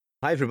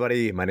Hi,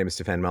 everybody. My name is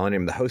Stefan Mellon.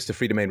 I'm the host of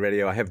Free Domain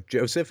Radio. I have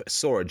Joseph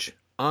Sorge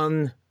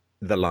on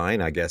the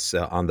line, I guess,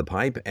 on the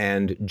pipe.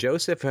 And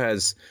Joseph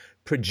has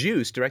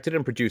directed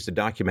and produced a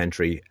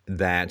documentary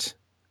that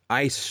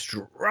I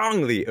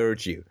strongly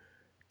urge you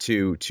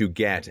to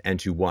get and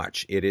to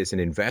watch. It is an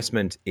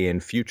investment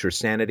in future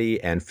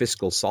sanity and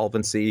fiscal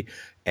solvency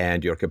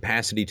and your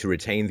capacity to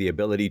retain the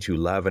ability to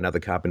love another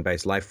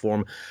carbon-based life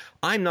form.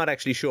 I'm not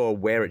actually sure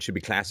where it should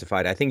be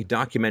classified. I think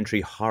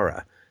documentary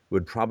horror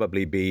would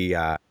probably be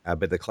a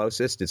bit the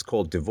closest. It's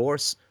called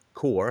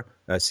DivorceCorp,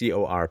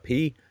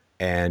 C-O-R-P,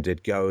 and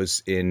it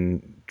goes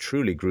in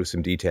truly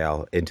gruesome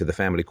detail into the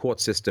family court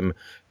system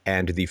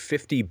and the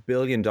 $50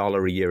 billion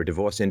a year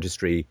divorce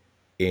industry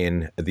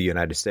in the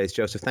United States.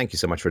 Joseph, thank you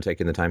so much for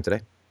taking the time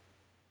today.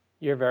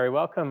 You're very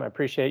welcome. I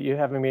appreciate you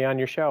having me on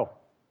your show.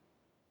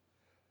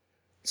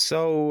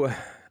 So,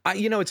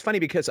 it's funny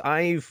because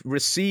I've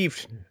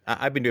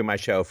been doing my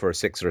show for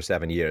 6 or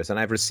 7 years, and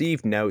I've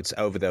received notes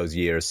over those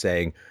years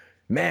saying,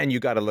 man, you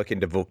got to look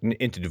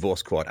into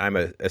divorce court. I'm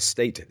a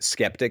state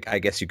skeptic, I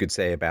guess you could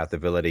say, about the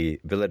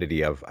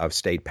validity of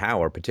state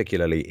power,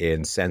 particularly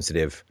in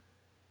sensitive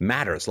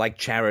matters like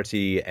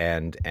charity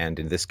and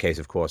in this case,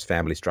 of course,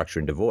 family structure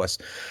and divorce.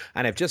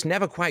 And I've just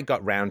never quite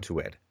got round to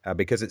it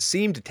because it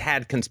seemed a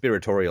tad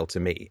conspiratorial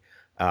to me.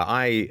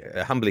 I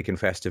humbly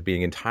confess to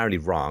being entirely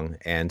wrong,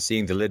 and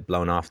seeing the lid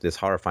blown off this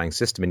horrifying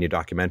system in your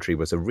documentary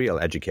was a real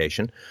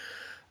education.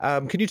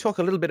 Can you talk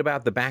a little bit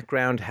about the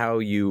background,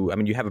 you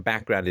have a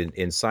background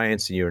in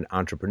science, and you're an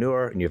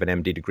entrepreneur, and you have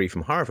an MD degree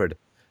from Harvard,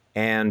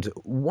 and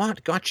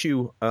what got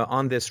you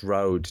on this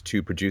road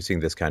to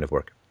producing this kind of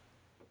work?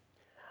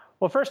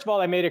 Well, first of all,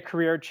 I made a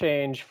career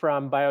change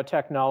from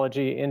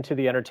biotechnology into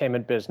the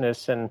entertainment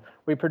business, and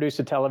we produced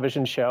a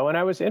television show, and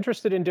I was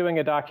interested in doing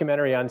a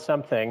documentary on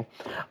something.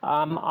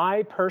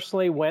 I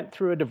personally went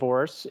through a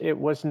divorce. It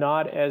was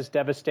not as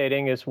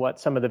devastating as what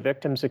some of the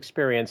victims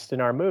experienced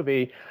in our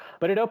movie,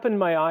 but it opened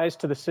my eyes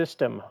to the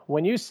system.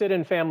 When you sit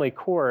in family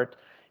court,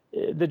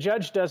 the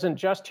judge doesn't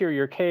just hear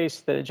your case.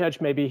 The judge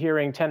may be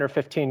hearing 10 or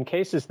 15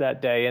 cases that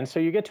day. And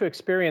so you get to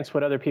experience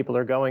what other people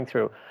are going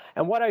through.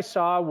 And what I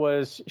saw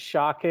was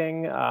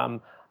shocking.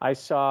 I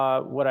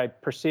saw what I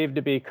perceived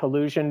to be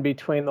collusion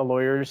between the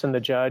lawyers and the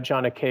judge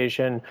on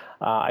occasion.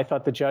 I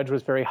thought the judge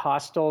was very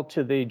hostile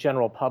to the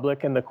general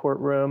public in the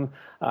courtroom,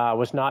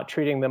 was not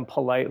treating them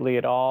politely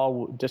at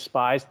all,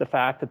 despised the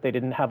fact that they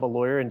didn't have a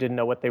lawyer and didn't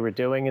know what they were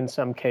doing in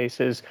some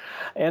cases.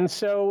 And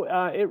so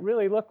it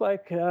really looked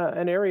like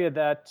an area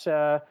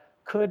that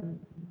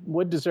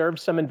would deserve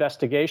some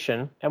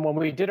investigation. And when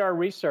we did our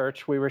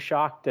research, we were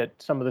shocked at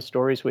some of the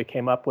stories we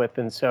came up with.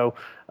 And so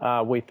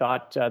we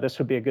thought this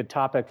would be a good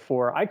topic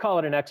I call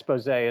it an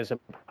expose as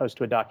opposed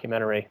to a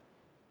documentary.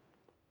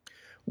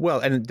 Well,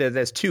 and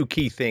there's two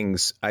key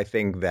things, I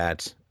think,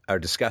 that are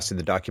discussed in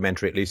the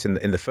documentary, at least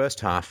in the first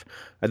half.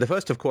 The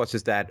first, of course,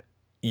 is that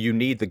you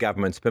need the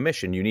government's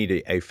permission. You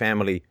need a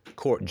family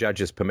court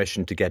judge's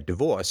permission to get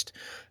divorced.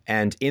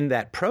 And in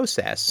that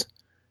process,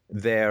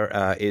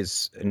 there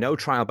is no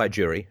trial by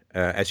jury.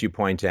 As you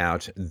point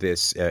out,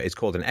 this is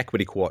called an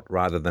equity court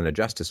rather than a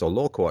justice or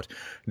law court.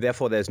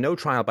 Therefore, there's no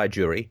trial by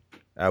jury,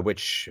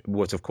 which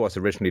was, of course,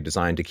 originally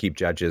designed to keep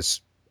judges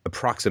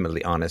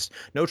approximately honest.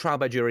 No trial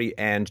by jury,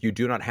 and you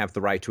do not have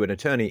the right to an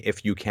attorney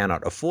if you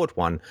cannot afford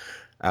one,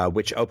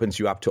 which opens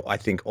you up to, I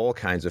think, all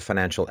kinds of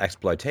financial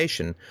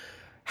exploitation.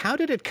 How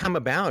did it come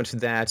about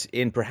that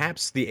in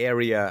perhaps the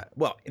area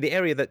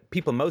that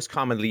people most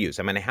commonly use,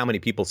 I mean, how many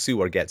people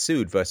sue or get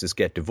sued versus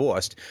get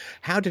divorced,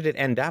 how did it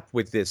end up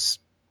with this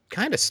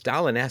kind of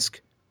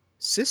Stalin-esque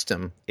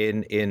system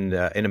in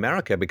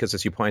America? Because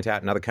as you point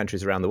out, in other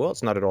countries around the world,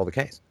 it's not at all the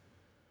case.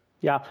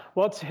 Yeah,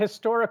 well, it's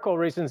historical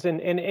reasons. In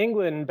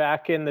England,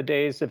 back in the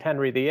days of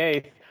Henry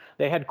VIII,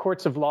 they had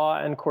courts of law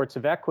and courts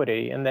of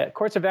equity, and the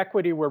courts of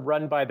equity were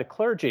run by the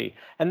clergy,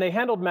 and they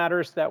handled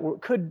matters that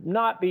could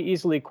not be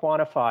easily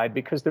quantified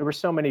because there were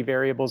so many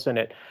variables in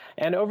it.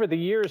 And over the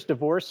years,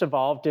 divorce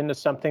evolved into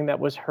something that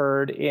was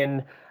heard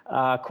in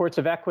courts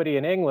of equity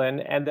in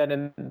England, and then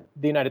in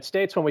the United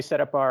States, when we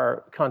set up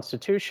our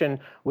Constitution,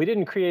 we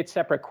didn't create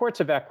separate courts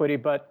of equity,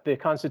 but the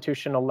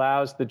Constitution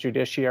allows the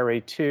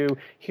judiciary to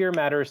hear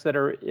matters that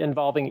are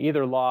involving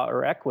either law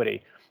or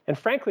equity. And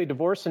frankly,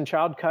 divorce and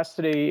child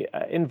custody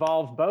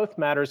involve both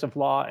matters of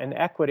law and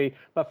equity,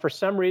 but for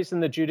some reason,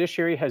 the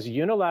judiciary has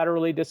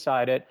unilaterally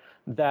decided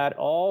that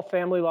all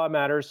family law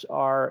matters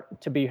are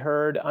to be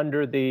heard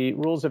under the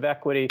rules of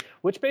equity,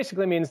 which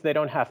basically means they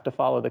don't have to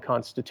follow the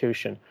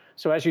Constitution.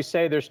 So as you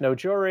say, there's no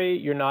jury.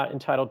 You're not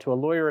entitled to a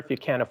lawyer if you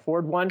can't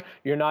afford one.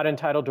 You're not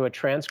entitled to a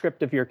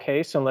transcript of your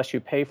case unless you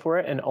pay for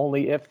it, and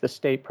only if the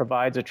state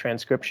provides a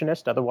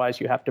transcriptionist.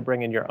 Otherwise, you have to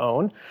bring in your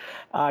own.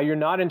 You're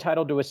not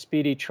entitled to a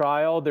speedy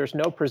trial. There's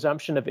no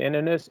presumption of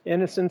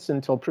innocence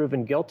until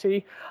proven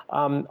guilty.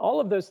 All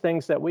of those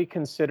things that we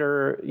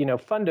consider,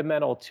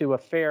 fundamental to a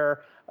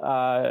fair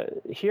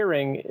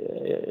hearing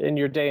in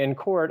your day in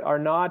court are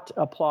not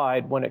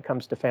applied when it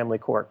comes to family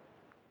court.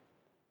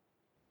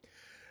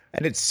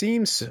 And it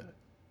seems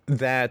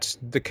that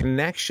the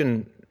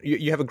connection,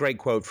 you have a great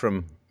quote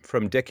from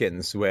from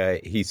Dickens where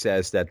he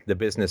says that the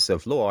business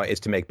of law is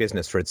to make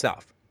business for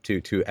itself,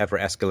 to ever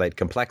escalate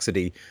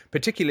complexity,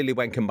 particularly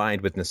when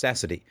combined with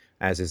necessity,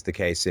 as is the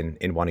case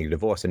in wanting a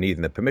divorce and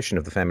needing the permission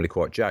of the family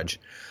court judge.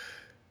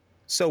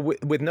 So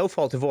with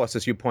no-fault divorce,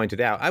 as you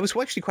pointed out, I was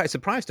actually quite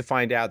surprised to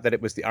find out that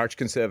it was the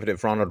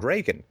arch-conservative Ronald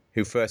Reagan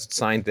who first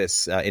signed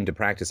this into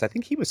practice. I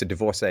think he was a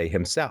divorcee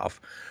himself.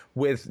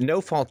 With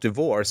no-fault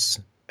divorce,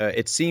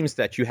 it seems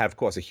that you have, of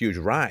course, a huge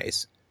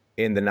rise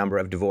in the number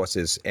of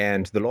divorces.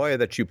 And the lawyer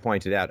that you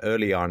pointed out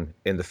early on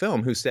in the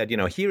film who said,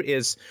 here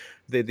is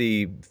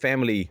the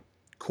family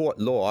court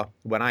law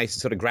when I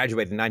sort of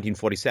graduated in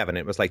 1947.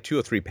 It was like 2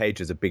 or 3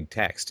 pages of big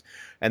text.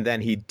 And then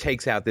he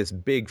takes out this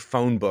big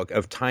phone book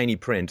of tiny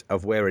print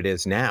of where it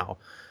is now.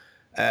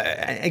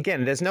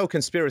 Again, there's no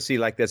conspiracy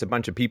like there's a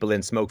bunch of people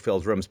in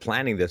smoke-filled rooms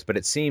planning this, but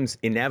it seems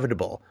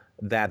inevitable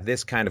that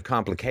this kind of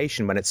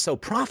complication, when it's so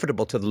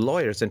profitable to the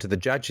lawyers and to the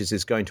judges,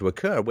 is going to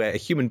occur, where a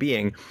human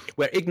being,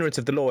 where ignorance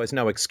of the law is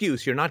no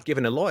excuse, you're not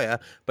given a lawyer,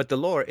 but the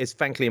law is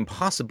frankly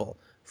impossible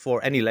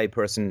for any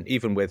layperson,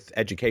 even with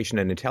education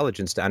and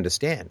intelligence, to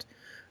understand.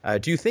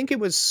 Do you think it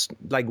was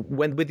like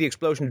when with the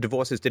explosion of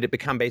divorces, did it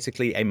become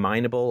basically a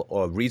mineable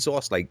or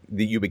resource, like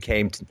you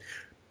became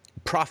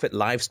profit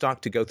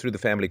livestock to go through the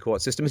family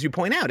court system? As you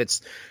point out,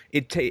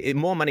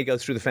 more money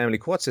goes through the family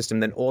court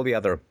system than all the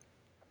other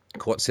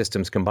court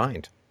systems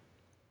combined.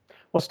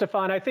 Well,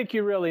 Stefan, I think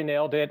you really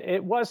nailed it.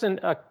 It wasn't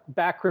a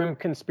backroom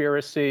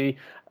conspiracy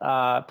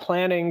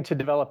planning to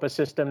develop a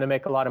system to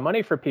make a lot of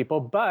money for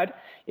people, but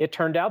it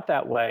turned out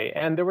that way.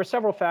 And there were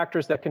several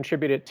factors that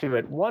contributed to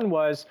it. One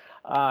was,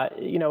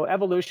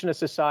 evolution of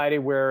society,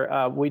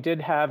 where we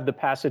did have the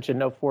passage of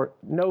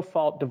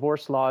no-fault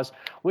divorce laws,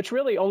 which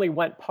really only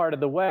went part of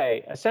the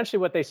way. Essentially,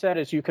 what they said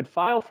is you could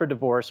file for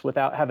divorce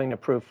without having to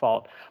prove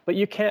fault, but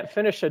you can't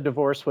finish a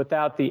divorce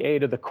without the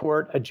aid of the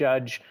court, a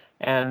judge,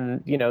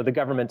 and the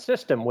government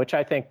system, which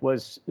I think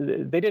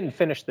they didn't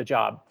finish the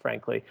job,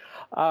 frankly.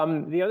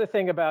 The other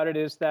thing about it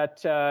is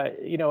that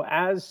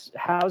as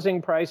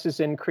housing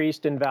prices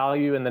increased in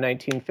value in the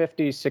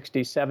 1950s,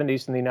 60s,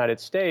 70s in the United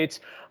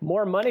States,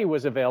 more money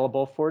was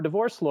available for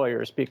divorce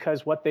lawyers,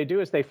 because what they do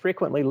is they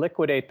frequently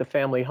liquidate the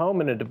family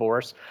home in a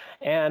divorce,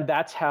 and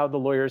that's how the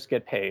lawyers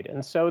get paid.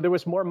 And so there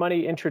was more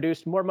money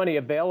introduced, more money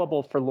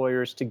available for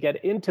lawyers to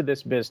get into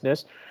this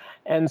business.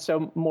 And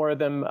so more of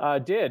them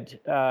did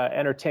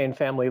entertain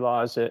family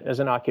laws as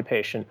an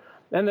occupation.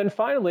 And then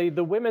finally,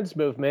 the women's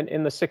movement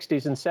in the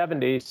 60s and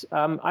 70s,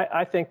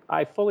 I think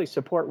I fully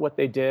support what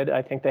they did.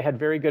 I think they had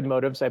very good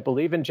motives. I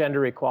believe in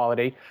gender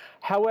equality.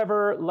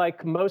 However,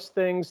 like most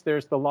things,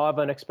 there's the law of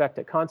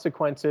unexpected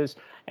consequences.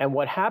 And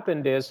what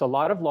happened is a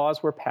lot of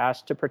laws were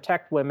passed to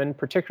protect women,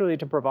 particularly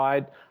to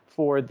provide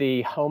for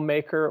the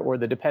homemaker or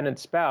the dependent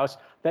spouse,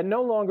 that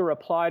no longer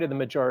apply to the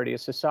majority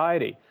of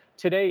society.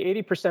 Today,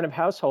 80% of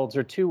households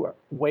are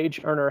two-wage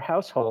earner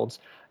households.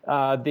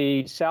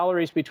 The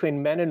salaries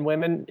between men and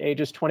women,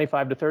 ages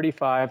 25 to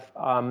 35,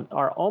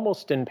 are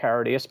almost in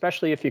parity,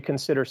 especially if you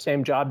consider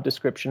same job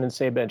description and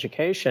same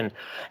education.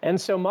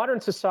 And so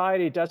modern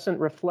society doesn't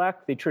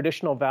reflect the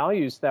traditional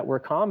values that were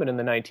common in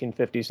the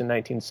 1950s and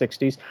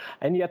 1960s.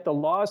 And yet the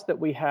laws that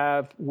we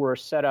have were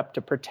set up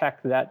to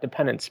protect that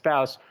dependent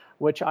spouse,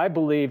 which I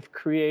believe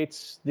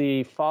creates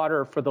the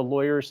fodder for the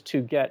lawyers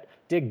to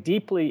dig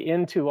deeply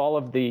into all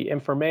of the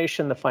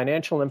information, the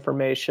financial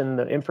information,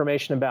 the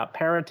information about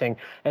parenting,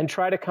 and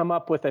try to come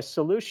up with a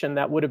solution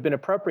that would have been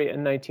appropriate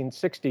in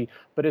 1960,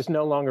 but is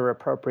no longer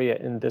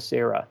appropriate in this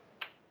era.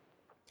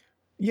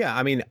 Yeah,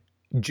 I mean,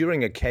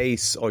 during a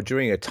case or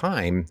during a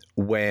time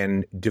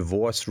when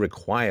divorce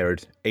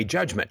required a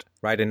judgment,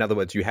 right? In other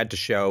words, you had to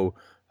show,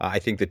 I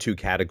think the two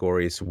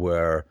categories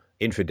were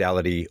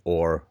infidelity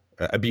or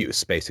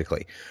abuse,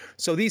 basically.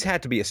 So these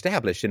had to be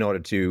established in order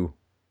to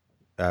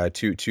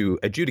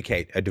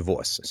adjudicate a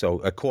divorce. So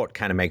a court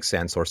kind of makes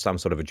sense, or some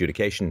sort of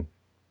adjudication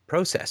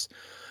process.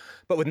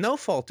 But with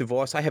no-fault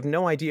divorce, I have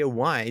no idea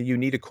why you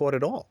need a court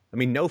at all. I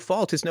mean, no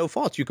fault is no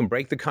fault. You can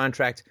break the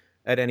contract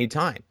at any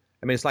time.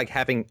 I mean, it's like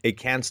having a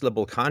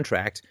cancelable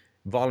contract.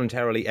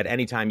 Voluntarily at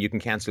any time you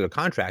can cancel a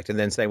contract and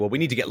then say, well, we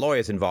need to get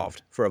lawyers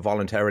involved for a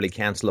voluntarily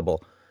cancelable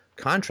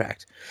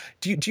contract.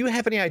 Do you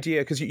have any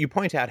idea, because you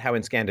point out how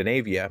in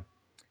Scandinavia,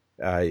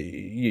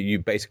 you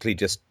basically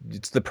just,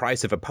 it's the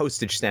price of a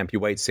postage stamp. You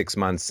wait 6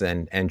 months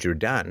and you're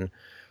done.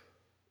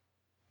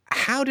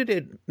 How did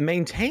it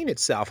maintain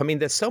itself? I mean,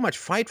 there's so much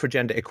fight for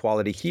gender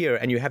equality here,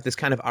 and you have this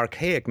kind of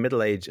archaic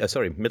Middle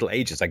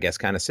Ages, I guess,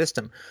 kind of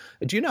system.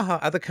 Do you know how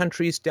other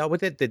countries dealt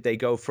with it? Did they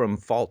go from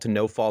fault to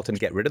no fault and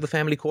get rid of the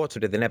family courts, or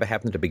did they never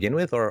happen to begin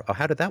with, or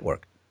how did that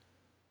work?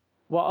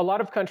 Well, a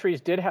lot of countries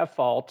did have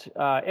fault.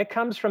 It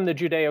comes from the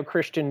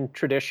Judeo-Christian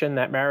tradition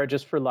that marriage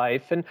is for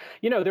life. And,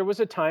 there was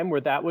a time where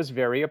that was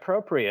very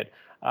appropriate.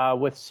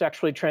 With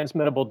sexually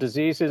transmittable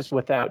diseases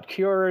without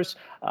cures,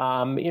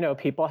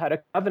 people had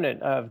a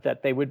covenant of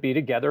that they would be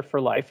together for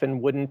life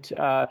and wouldn't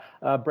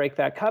break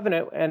that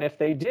covenant. And if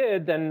they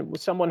did, then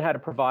someone had to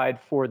provide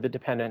for the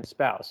dependent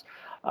spouse.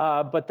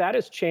 But that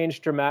has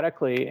changed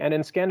dramatically. And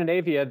in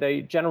Scandinavia,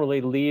 they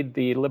generally lead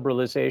the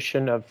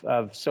liberalization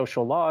of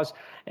social laws.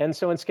 And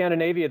so in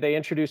Scandinavia, they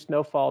introduced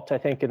no fault, I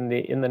think, in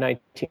the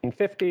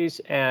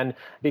 1950s. And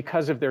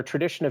because of their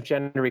tradition of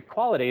gender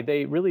equality,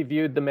 they really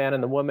viewed the man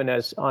and the woman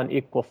as on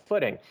equal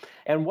footing.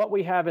 And what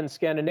we have in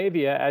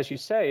Scandinavia, as you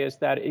say, is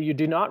that you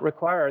do not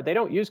require, they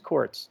don't use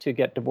courts to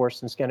get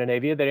divorced in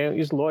Scandinavia. They don't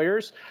use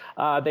lawyers.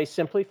 They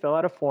simply fill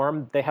out a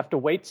form. They have to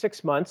wait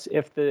 6 months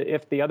if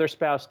the other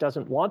spouse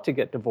doesn't want to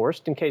get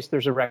divorced in case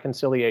there's a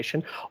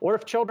reconciliation, or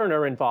if children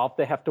are involved,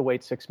 they have to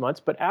wait 6 months.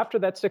 But after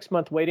that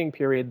 6-month waiting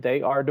period,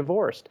 they are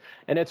divorced.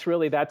 And it's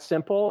really that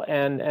simple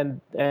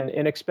and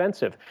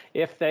inexpensive.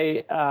 If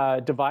they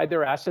divide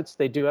their assets,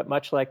 they do it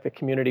much like the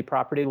community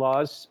property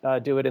laws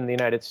do it in the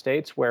United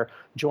States, where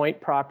joint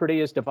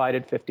property is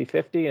divided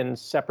 50-50 and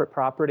separate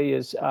property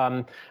is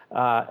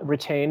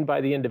retained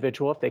by the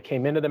individual. If they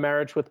came into the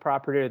marriage with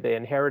property or they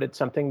inherited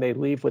something, they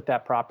leave with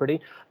that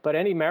property. But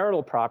any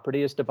marital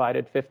property is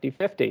divided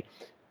 50-50.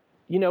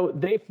 You know,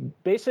 they've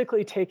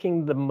basically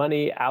taken the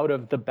money out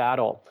of the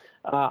battle.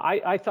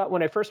 I thought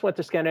when I first went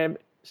to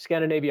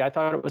Scandinavia, I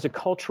thought it was a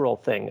cultural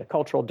thing, a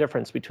cultural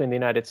difference between the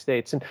United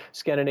States and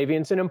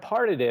Scandinavians, and in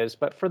part it is,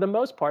 but for the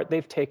most part,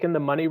 they've taken the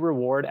money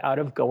reward out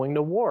of going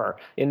to war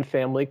in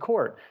family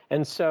court.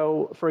 And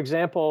so, for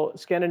example,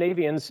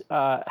 Scandinavians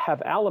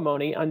have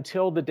alimony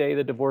until the day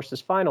the divorce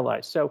is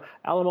finalized. So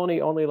alimony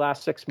only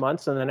lasts 6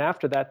 months, and then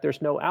after that,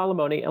 there's no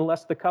alimony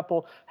unless the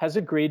couple has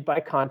agreed by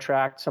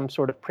contract, some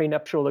sort of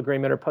prenuptial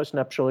agreement or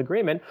postnuptial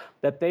agreement,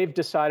 that they've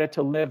decided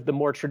to live the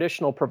more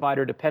traditional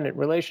provider-dependent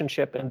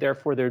relationship, and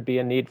therefore there'd be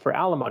a need for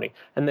alimony,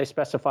 and they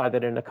specify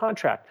that in a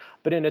contract.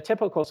 But in a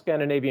typical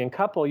Scandinavian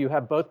couple, you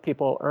have both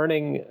people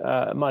earning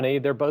money,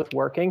 they're both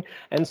working,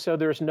 and so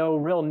there's no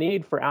real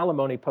need for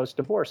alimony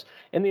post-divorce.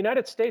 In the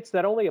United States,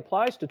 that only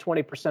applies to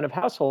 20% of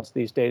households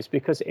these days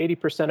because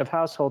 80% of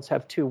households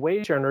have two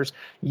wage earners,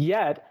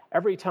 yet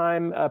every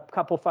time a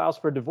couple files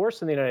for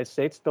divorce in the United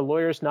States, the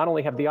lawyers not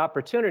only have the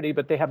opportunity,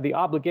 but they have the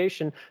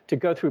obligation to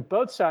go through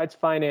both sides'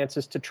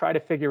 finances to try to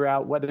figure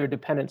out whether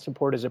dependent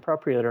support is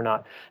appropriate or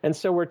not. And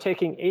so we're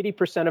taking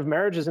 80% of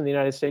marriages in the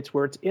United States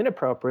where it's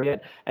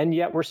inappropriate, and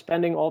yet we're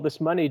spending all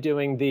this money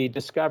doing the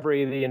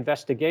discovery, the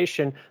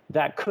investigation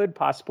that could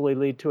possibly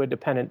lead to a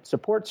dependent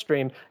support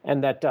stream,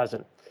 and that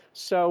doesn't.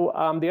 So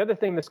the other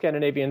thing the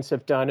Scandinavians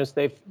have done is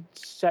they've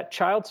set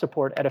child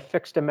support at a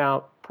fixed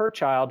amount per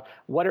child,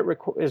 what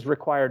is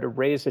required to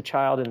raise a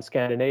child in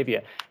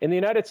Scandinavia. In the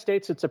United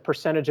States, it's a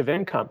percentage of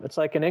income. It's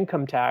like an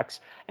income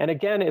tax. And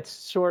again,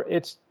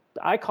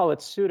 I call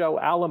it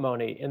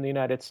pseudo-alimony in the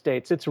United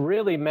States. It's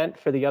really meant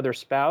for the other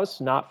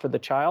spouse, not for the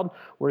child.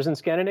 Whereas in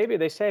Scandinavia,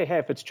 they say, hey,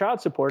 if it's child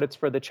support, it's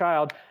for the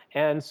child.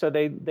 And so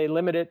they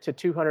limit it to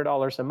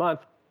 $200 a month.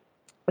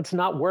 It's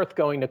not worth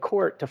going to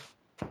court to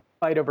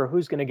fight over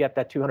who's going to get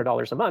that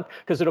 $200 a month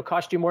because it'll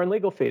cost you more in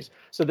legal fees.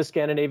 So the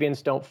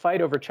Scandinavians don't fight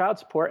over child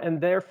support,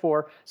 and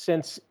therefore,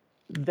 since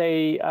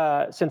the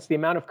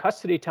amount of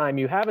custody time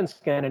you have in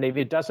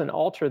Scandinavia doesn't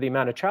alter the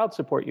amount of child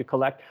support you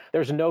collect,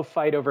 there's no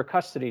fight over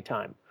custody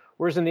time.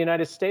 Whereas in the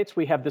United States,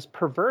 we have this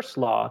perverse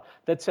law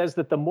that says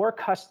that the more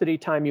custody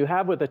time you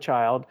have with a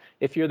child,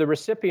 if you're the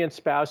recipient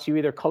spouse, you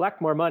either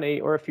collect more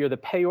money, or if you're the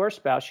payor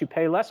spouse, you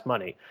pay less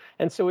money.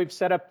 And so we've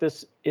set up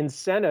this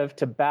incentive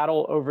to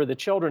battle over the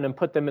children and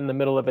put them in the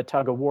middle of a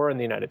tug of war in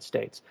the United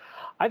States.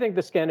 I think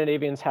the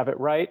Scandinavians have it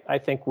right. I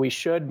think we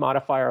should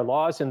modify our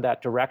laws in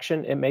that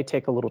direction. It may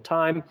take a little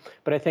time,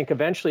 but I think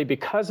eventually,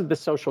 because of the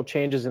social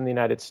changes in the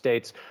United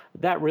States,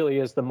 that really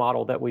is the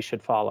model that we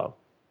should follow.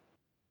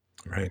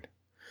 Right.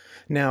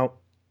 Now,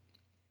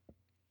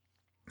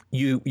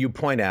 you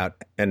point out,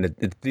 and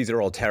these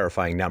are all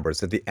terrifying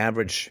numbers, that the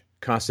average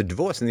cost of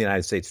divorce in the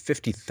United States,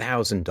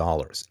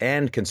 $50,000,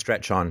 and can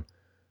stretch on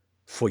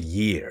for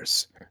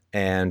years.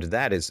 And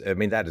that is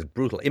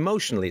brutal.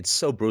 Emotionally, it's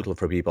so brutal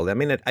for people. I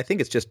mean, I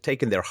think it's just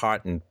taking their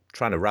heart and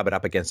trying to rub it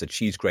up against a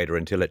cheese grater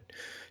until it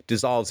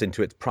dissolves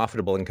into its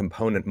profitable and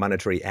component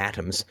monetary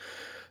atoms.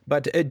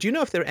 But do you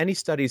know if there are any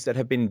studies that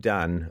have been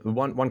done?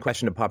 One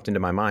question that popped into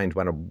my mind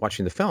when I'm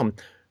watching the film,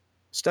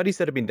 studies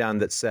that have been done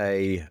that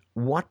say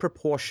what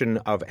proportion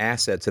of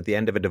assets at the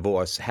end of a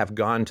divorce have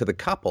gone to the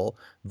couple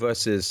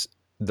versus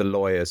the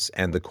lawyers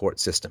and the court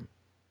system?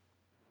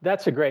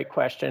 That's a great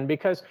question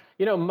because,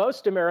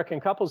 most American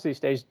couples these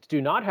days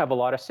do not have a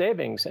lot of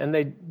savings, and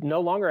they no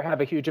longer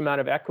have a huge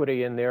amount of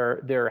equity in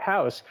their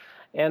house.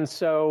 And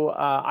so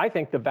I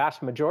think the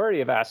vast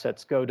majority of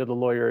assets go to the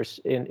lawyers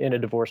in a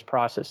divorce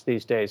process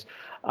these days.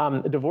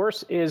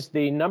 Divorce is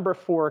the number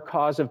 4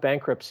 cause of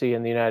bankruptcy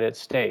in the United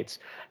States.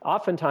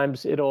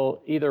 Oftentimes,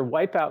 it'll either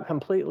wipe out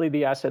completely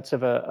the assets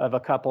of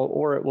a couple,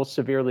 or it will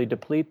severely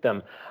deplete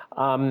them.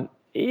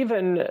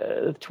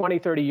 Even 20,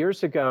 30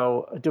 years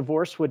ago,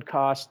 divorce would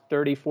cost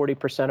 30,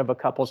 40% of a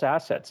couple's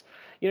assets.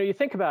 You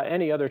think about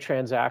any other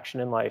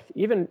transaction in life,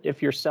 even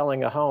if you're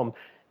selling a home,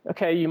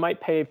 Okay, you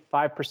might pay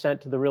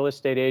 5% to the real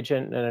estate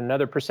agent and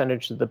another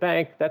percentage to the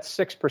bank. That's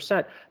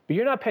 6%, but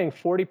you're not paying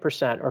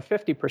 40% or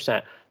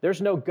 50%. There's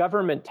no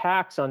government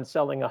tax on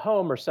selling a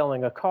home or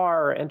selling a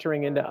car or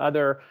entering into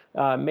other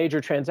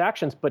major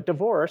transactions. But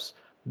divorce,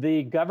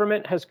 the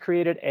government has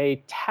created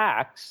a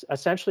tax,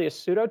 essentially a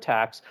pseudo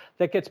tax,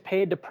 that gets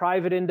paid to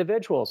private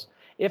individuals.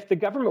 If the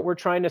government were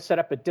trying to set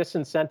up a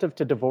disincentive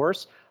to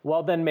divorce,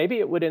 well, then maybe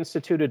it would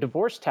institute a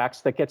divorce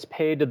tax that gets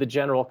paid to the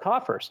general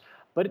coffers.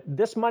 But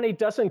this money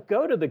doesn't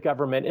go to the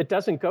government. It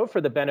doesn't go for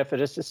the benefit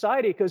of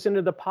society. It goes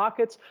into the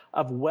pockets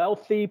of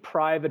wealthy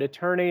private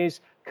attorneys,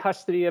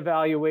 custody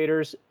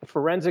evaluators,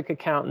 forensic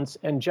accountants,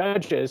 and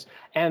judges.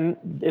 And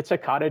it's a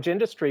cottage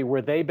industry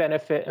where they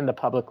benefit and the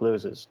public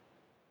loses.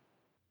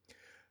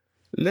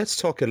 Let's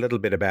talk a little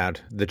bit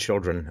about the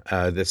children.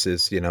 This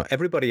is,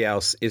 everybody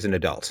else is an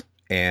adult.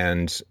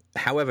 And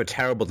however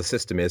terrible the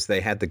system is,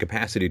 they had the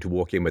capacity to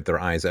walk in with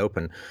their eyes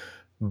open.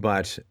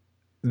 But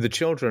the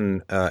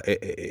children,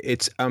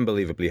 it's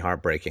unbelievably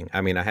heartbreaking.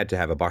 I mean, I had to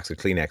have a box of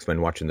Kleenex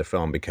when watching the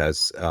film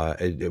because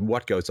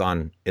what goes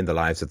on in the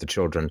lives of the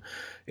children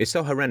is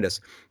so horrendous.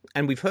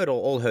 And we've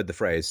all heard the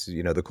phrase,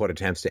 the court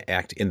attempts to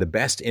act in the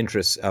best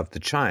interests of the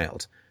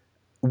child,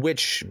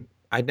 which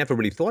I'd never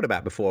really thought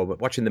about before.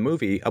 But watching the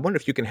movie, I wonder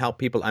if you can help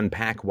people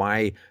unpack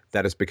why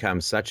that has become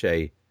such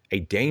a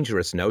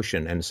dangerous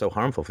notion and so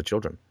harmful for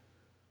children.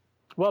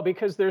 Well,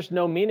 because there's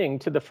no meaning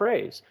to the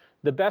phrase.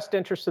 The best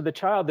interest of the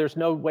child, there's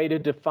no way to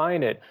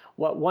define it.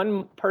 What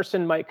one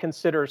person might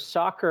consider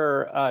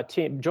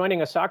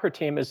joining a soccer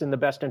team is in the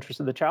best interest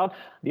of the child.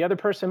 The other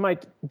person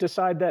might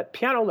decide that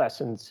piano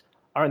lessons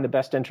are in the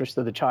best interest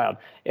of the child.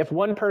 If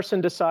one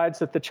person decides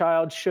that the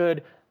child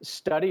should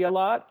study a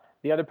lot,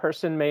 the other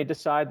person may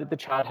decide that the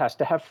child has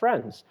to have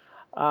friends.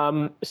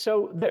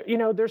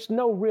 There's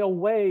no real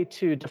way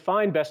to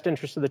define best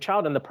interest of the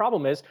child. And the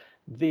problem is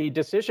the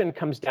decision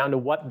comes down to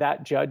what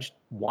that judge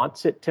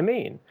wants it to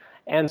mean.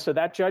 And so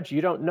that judge, you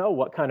don't know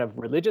what kind of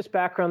religious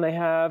background they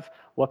have,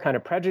 what kind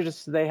of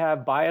prejudices they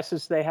have,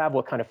 biases they have,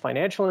 what kind of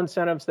financial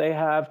incentives they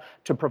have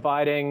to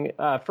providing.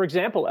 For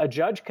example, a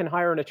judge can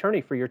hire an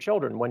attorney for your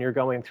children when you're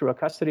going through a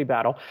custody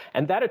battle.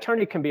 And that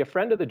attorney can be a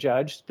friend of the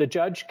judge. The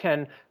judge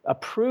can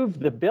approve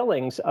the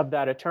billings of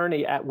that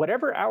attorney at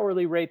whatever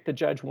hourly rate the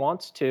judge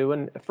wants to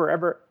and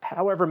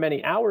however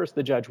many hours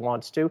the judge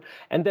wants to.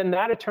 And then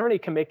that attorney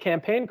can make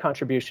campaign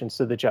contributions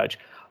to the judge.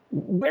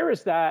 Where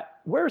is that?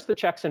 Where's the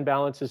checks and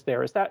balances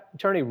there? Is that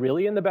attorney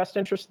really in the best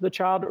interest of the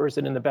child, or is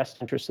it in the best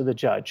interest of the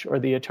judge or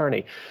the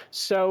attorney?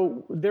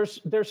 So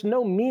there's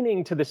no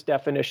meaning to this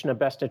definition of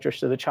best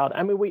interest of the child.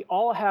 I mean, we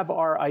all have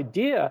our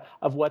idea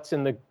of what's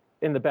in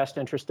the best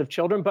interest of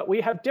children, but we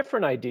have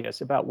different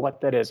ideas about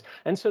what that is.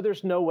 And so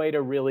there's no way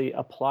to really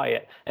apply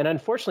it. And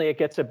unfortunately, it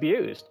gets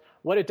abused.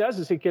 What it does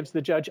is it gives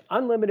the judge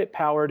unlimited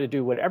power to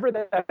do whatever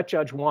that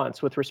judge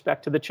wants with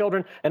respect to the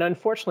children. And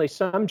unfortunately,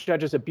 some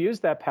judges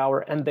abuse that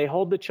power and they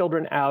hold the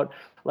children out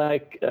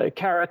like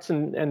carrots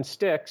and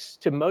sticks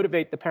to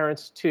motivate the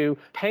parents to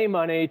pay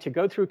money, to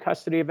go through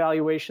custody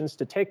evaluations,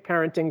 to take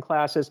parenting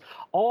classes,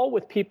 all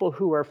with people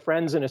who are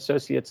friends and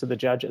associates of the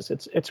judges.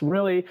 It's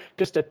really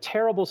just a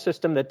terrible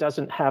system that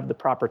doesn't have the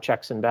proper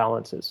checks and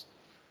balances.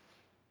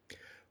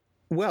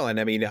 Well, and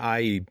I mean,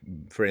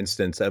 for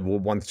instance,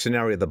 one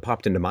scenario that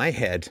popped into my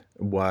head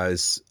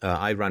was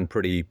I run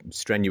pretty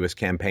strenuous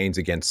campaigns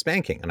against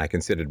spanking, and I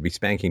considered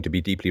spanking to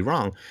be deeply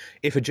wrong.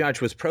 If a judge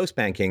was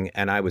pro-spanking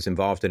and I was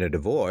involved in a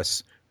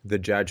divorce, the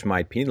judge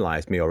might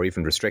penalize me or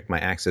even restrict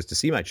my access to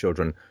see my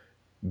children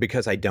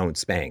because I don't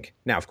spank.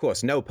 Now, of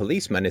course, no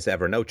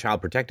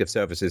child protective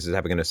services is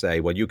ever going to say,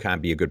 well, you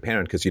can't be a good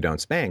parent because you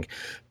don't spank.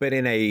 But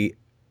in a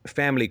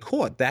family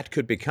court, that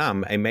could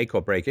become a make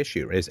or break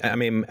issue.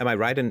 Am I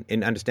right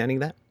in understanding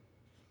that?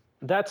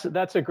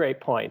 That's a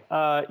great point.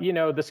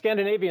 The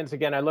Scandinavians,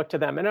 again, I look to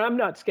them, and I'm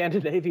not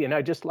Scandinavian.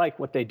 I just like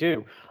what they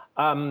do.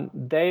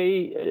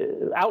 They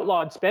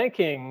outlawed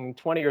spanking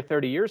 20 or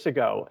 30 years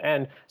ago.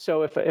 And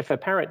so if a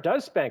parent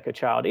does spank a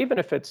child, even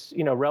if it's,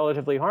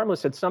 relatively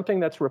harmless, it's something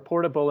that's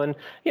reportable and,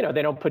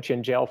 they don't put you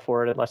in jail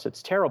for it unless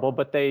it's terrible,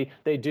 but they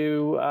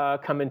do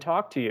come and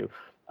talk to you.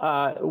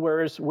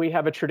 Whereas we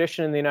have a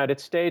tradition in the United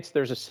States,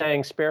 there's a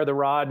saying, spare the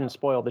rod and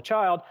spoil the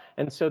child.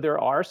 And so there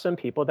are some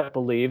people that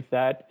believe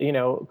that,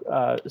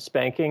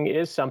 spanking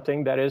is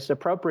something that is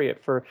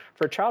appropriate for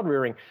child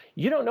rearing.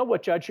 You don't know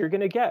what judge you're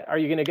going to get. Are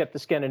you going to get the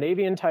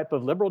Scandinavian type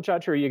of liberal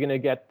judge, or are you going to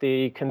get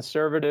the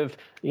conservative,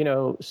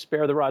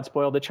 spare the rod,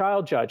 spoil the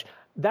child judge?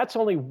 That's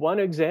only one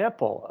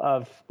example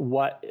of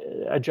what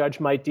a judge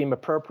might deem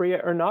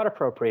appropriate or not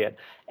appropriate.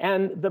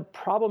 And the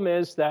problem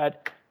is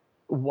that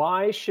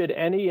why should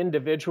any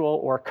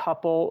individual or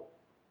couple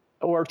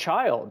or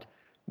child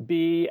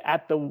be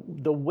at the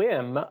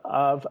whim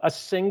of a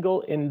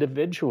single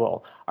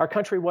individual? Our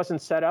country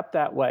wasn't set up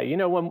that way.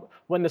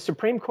 When the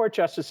Supreme Court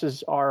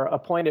justices are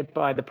appointed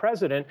by the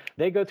president,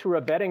 they go through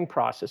a vetting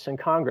process in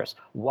Congress.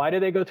 Why do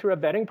they go through a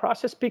vetting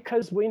process?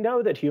 Because we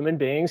know that human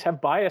beings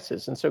have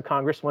biases. And so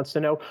Congress wants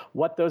to know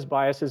what those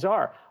biases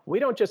are. We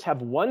don't just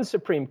have one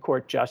Supreme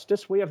Court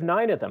justice. We have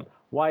 9 of them.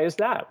 Why is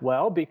that?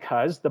 Well,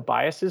 because the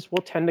biases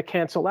will tend to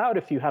cancel out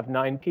if you have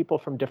 9 people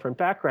from different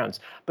backgrounds.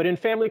 But in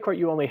family court,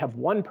 you only have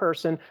one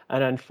person.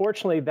 And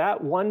unfortunately,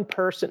 that one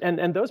person,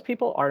 and those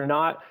people are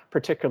not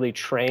particularly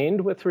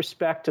trained with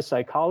respect to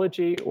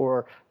psychology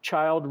or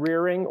child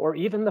rearing or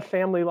even the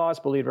family laws,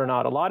 believe it or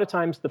not. A lot of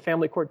times the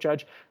family court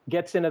judge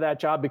gets into that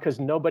job because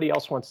nobody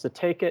else wants to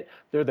take it.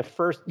 They're the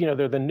first,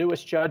 they're the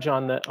newest judge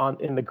in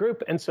the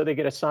group. And so they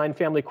get assigned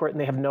family court and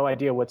they have no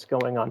idea what's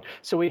going on.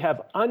 So we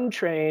have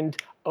untrained,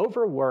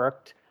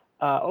 overworked,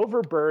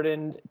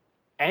 overburdened,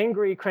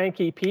 angry,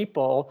 cranky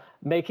people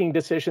making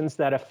decisions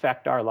that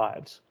affect our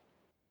lives.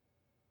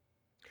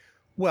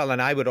 Well,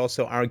 and I would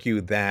also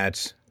argue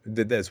that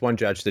there's one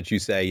judge that you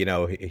say,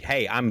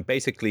 hey, I'm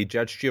basically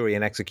judge, jury,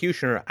 and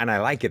executioner, and I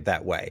like it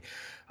that way.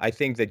 I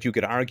think that you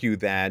could argue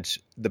that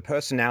the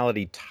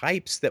personality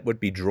types that would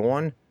be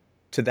drawn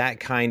to that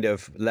kind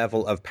of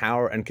level of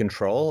power and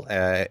control,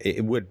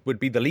 it would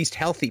be the least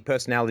healthy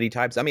personality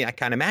types. I mean, I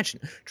can't imagine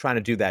trying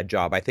to do that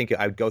job. I think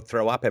I would go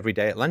throw up every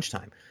day at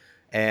lunchtime.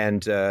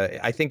 And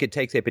I think it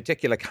takes a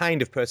particular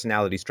kind of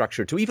personality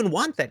structure to even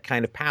want that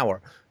kind of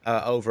power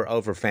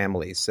over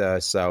families.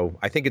 So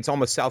I think it's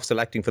almost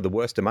self-selecting for the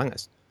worst among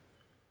us.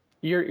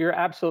 You're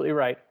absolutely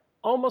right.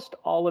 Almost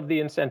all of the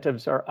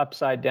incentives are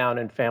upside down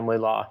in family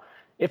law.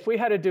 If we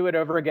had to do it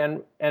over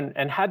again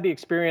and had the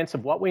experience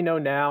of what we know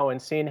now and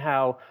seen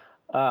how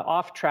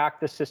off track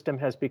the system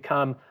has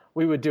become,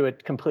 we would do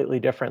it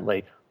completely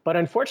differently. But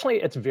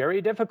unfortunately, it's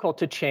very difficult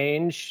to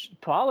change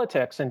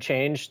politics and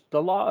change the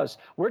laws.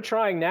 We're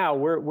trying now.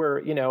 We're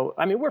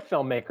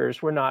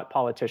filmmakers. We're not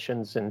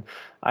politicians, and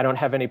I don't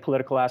have any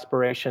political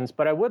aspirations.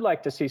 But I would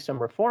like to see some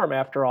reform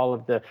after all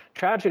of the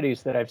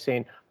tragedies that I've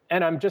seen.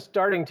 And I'm just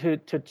starting to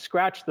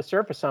scratch the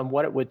surface on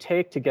what it would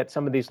take to get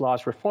some of these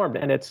laws reformed.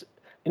 And it's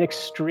an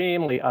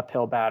extremely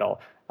uphill battle.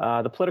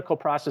 The political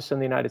process in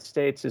the United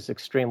States is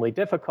extremely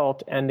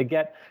difficult, and to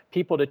get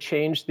people to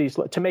change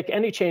to make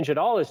any change at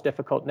all is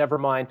difficult, never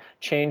mind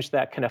change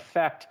that can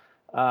affect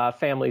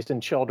families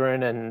and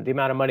children and the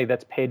amount of money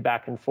that's paid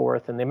back and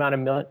forth and the amount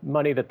of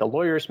money that the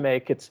lawyers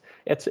make. It's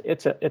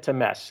a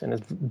mess, and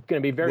it's going to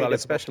be very difficult. Well,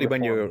 especially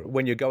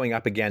when you're going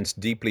up against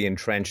deeply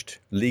entrenched,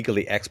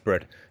 legally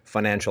expert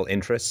financial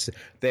interests,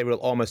 they will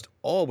almost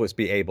always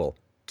be able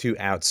to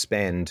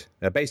outspend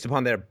based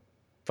upon their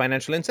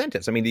financial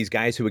incentives. I mean, these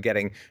guys who are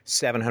getting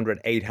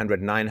 $700,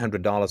 $800,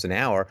 $900 an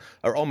hour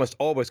are almost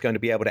always going to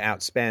be able to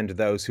outspend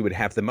those who would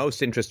have the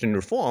most interest in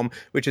reform,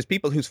 which is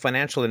people whose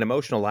financial and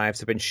emotional lives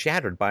have been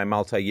shattered by a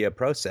multi-year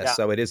process. Yeah.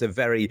 So it is a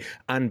very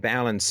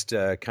unbalanced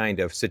kind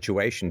of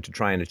situation to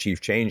try and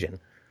achieve change in.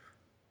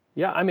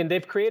 Yeah, I mean,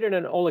 they've created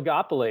an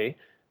oligopoly.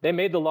 They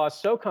made the laws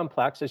so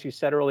complex, as you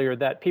said earlier,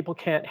 that people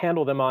can't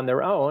handle them on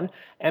their own.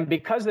 And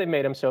because they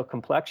made them so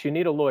complex, you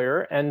need a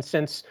lawyer. And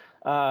since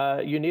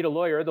you need a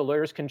lawyer, the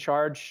lawyers can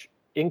charge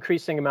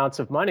increasing amounts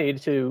of money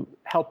to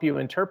help you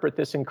interpret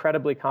this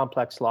incredibly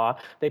complex law.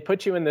 They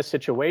put you in this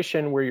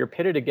situation where you're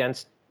pitted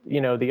against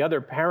the other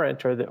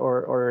parent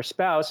or a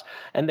spouse,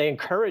 and they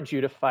encourage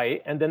you to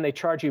fight, and then they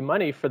charge you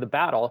money for the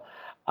battle.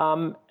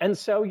 And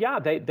so, yeah,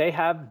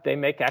 they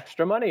make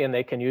extra money, and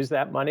they can use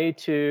that money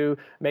to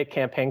make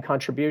campaign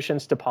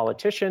contributions to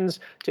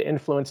politicians, to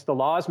influence the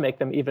laws, make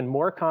them even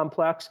more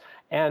complex.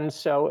 And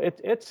so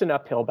it's an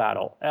uphill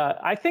battle.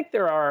 I think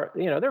there are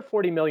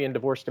 40 million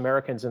divorced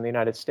Americans in the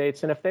United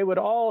States. And if they would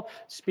all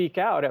speak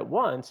out at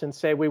once and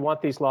say, we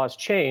want these laws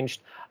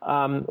changed,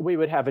 we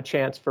would have a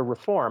chance for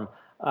reform.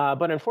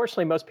 But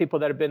unfortunately, most people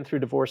that have been through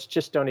divorce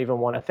just don't even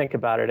want to think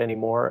about it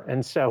anymore.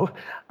 And so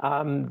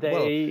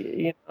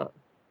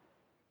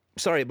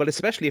Sorry, but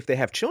especially if they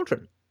have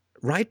children,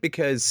 right?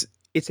 Because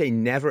it's a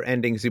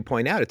never-ending, as you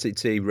point out,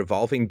 it's a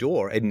revolving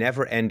door, a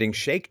never-ending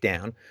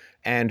shakedown.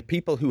 And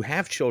people who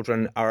have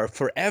children are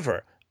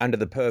forever under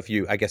the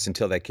purview, I guess,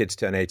 until their kids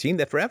turn 18,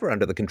 they're forever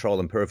under the control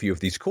and purview of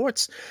these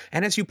courts.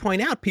 And as you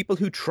point out, people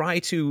who try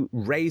to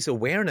raise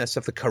awareness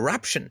of the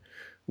corruption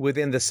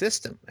within the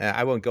system.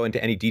 I won't go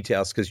into any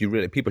details because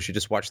people should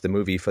just watch the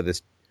movie for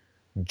this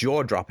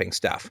jaw-dropping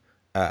stuff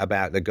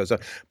about that goes on.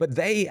 But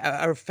they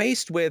are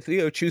faced with,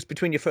 choose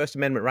between your First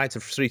Amendment rights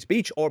of free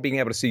speech or being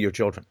able to see your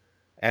children.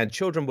 And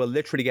children will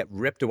literally get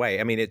ripped away.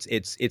 I mean,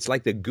 it's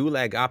like the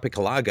Gulag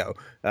Archipelago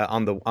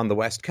on the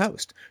West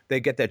Coast. They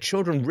get their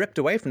children ripped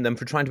away from them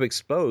for trying to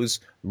expose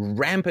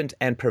rampant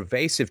and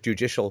pervasive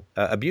judicial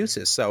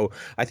abuses. So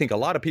I think a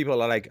lot of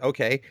people are like,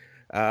 okay,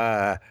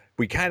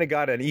 we kind of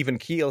got an even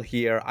keel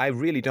here. I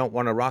really don't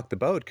want to rock the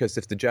boat because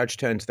if the judge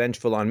turns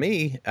vengeful on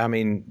me, I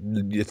mean,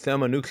 the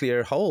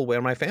thermonuclear hole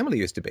where my family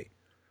used to be.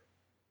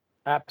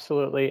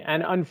 Absolutely.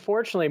 And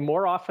unfortunately,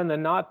 more often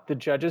than not, the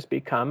judges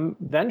become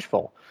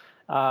vengeful.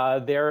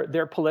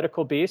 They're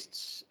political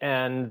beasts,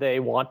 and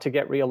they want to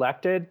get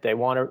reelected. They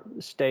want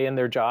to stay in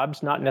their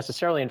jobs, not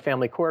necessarily in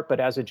family court, but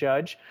as a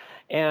judge.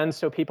 And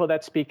so people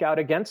that speak out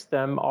against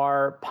them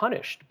are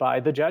punished by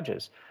the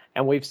judges.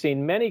 And we've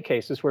seen many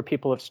cases where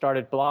people have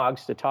started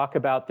blogs to talk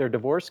about their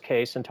divorce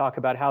case and talk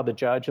about how the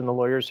judge and the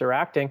lawyers are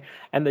acting,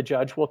 and the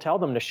judge will tell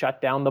them to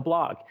shut down the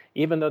blog.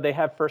 Even though they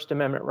have First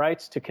Amendment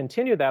rights to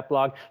continue that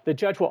blog, the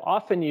judge will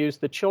often use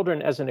the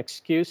children as an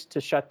excuse to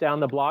shut down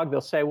the blog.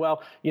 They'll say,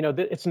 well,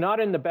 it's not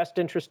in the best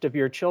interest of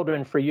your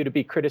children for you to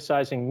be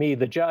criticizing me,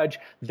 the judge,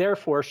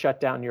 therefore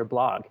shut down your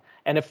blog.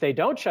 And if they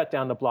don't shut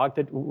down the blog,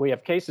 we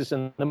have cases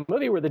in the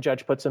movie where the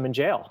judge puts them in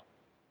jail.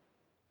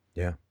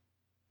 Yeah.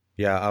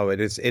 Yeah. Oh, it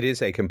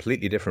is a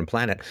completely different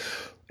planet.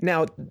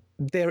 Now,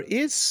 there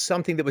is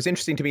something that was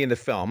interesting to me in the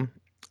film,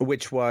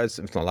 which was,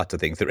 it's not lots of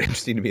things that are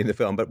interesting to me in the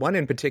film, but one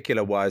in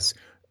particular was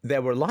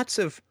there were lots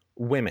of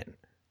women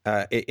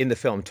in the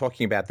film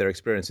talking about their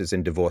experiences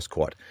in divorce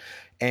court.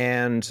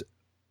 And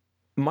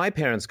my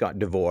parents got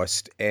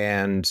divorced,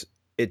 and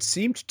it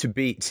seemed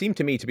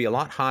to me to be a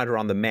lot harder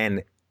on the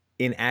men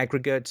in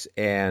aggregate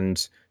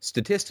and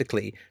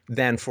statistically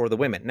than for the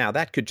women. Now,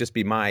 that could just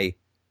be my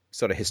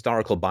sort of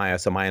historical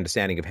bias or my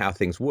understanding of how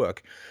things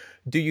work.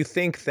 Do you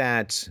think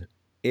that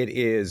it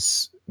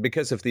is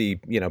because of the,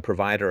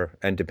 provider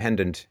and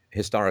dependent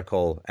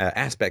historical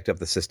aspect of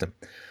the system?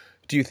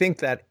 Do you think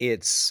that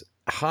it's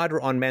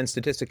harder on men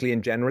statistically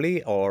and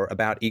generally, or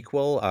about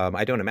equal?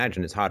 I don't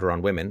imagine it's harder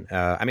on women.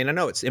 I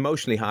know it's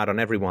emotionally hard on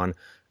everyone,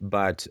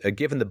 but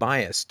given the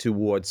bias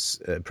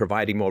towards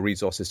providing more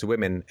resources to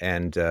women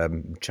and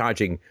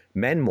charging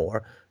men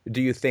more, do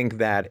you think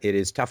that it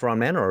is tougher on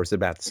men, or is it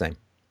about the same?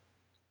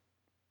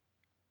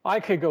 I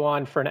could go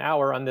on for an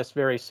hour on this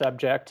very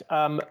subject.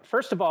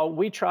 First of all,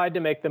 we tried to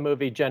make the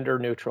movie gender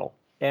neutral.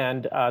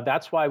 And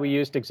that's why we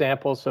used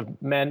examples of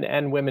men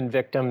and women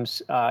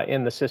victims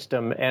in the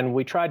system. And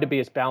we tried to be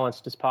as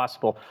balanced as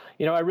possible.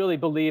 I really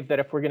believe that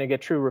if we're going to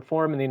get true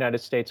reform in the United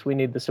States, we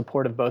need the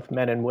support of both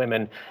men and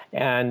women.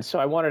 And so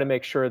I wanted to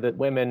make sure that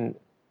women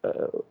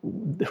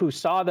who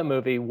saw the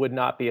movie would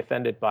not be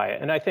offended by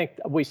it. And I think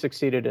we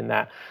succeeded in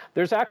that.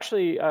 There's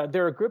actually,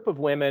 there are a group of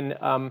women,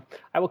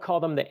 I will call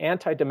them the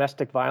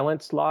anti-domestic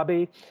violence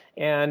lobby,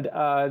 and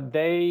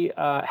they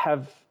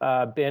have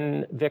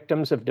been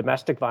victims of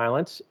domestic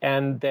violence,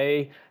 and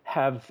they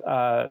have,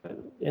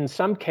 in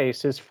some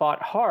cases,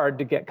 fought hard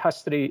to get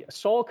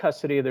sole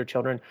custody of their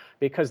children,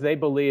 because they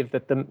believe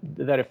that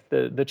if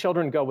the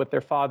children go with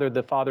their father,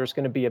 the father is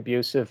going to be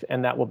abusive,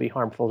 and that will be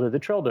harmful to the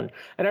children.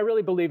 And I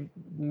really believe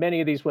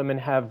many of these women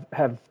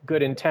have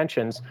good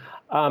intentions.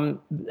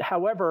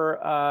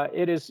 However,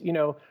 it is,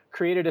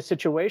 created a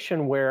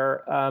situation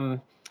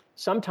where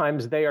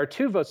sometimes they are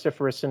too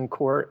vociferous in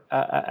court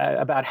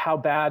about how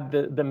bad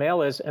the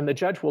male is, and the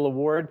judge will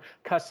award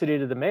custody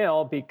to the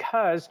male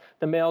because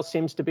the male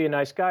seems to be a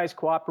nice guy, he's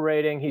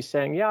cooperating, he's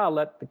saying, yeah, I'll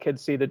let the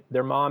kids see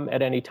their mom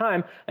at any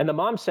time, and the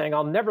mom's saying,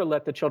 I'll never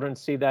let the children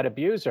see that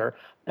abuser.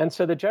 And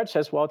so the judge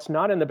says, well, it's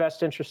not in the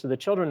best interest of the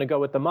children to go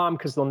with the mom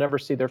because they'll never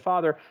see their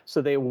father,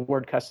 so they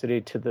award custody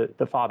to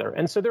the father.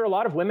 And so there are a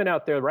lot of women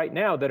out there right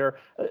now that are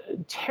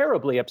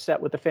terribly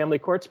upset with the family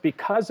courts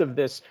because of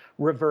this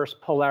reverse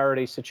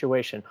polarity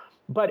situation.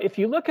 But if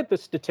you look at the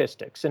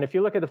statistics, and if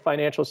you look at the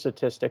financial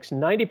statistics,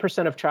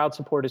 90% of child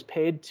support is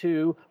paid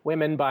to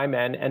women by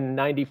men, and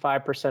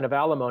 95% of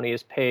alimony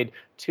is paid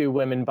to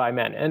women by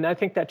men. And I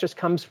think that just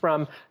comes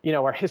from,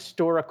 our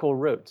historical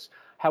roots.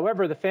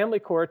 However, the family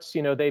courts,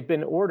 they've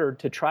been ordered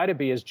to try to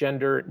be as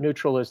gender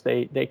neutral as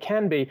they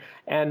can be.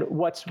 And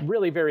what's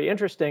really very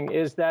interesting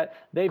is that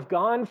they've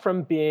gone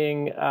from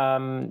being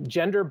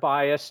gender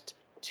biased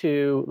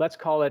to, let's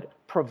call it,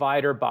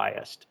 provider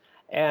biased.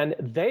 And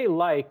they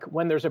like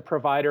when there's a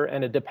provider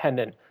and a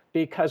dependent,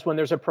 because when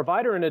there's a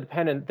provider and a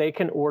dependent, they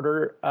can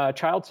order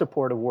child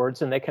support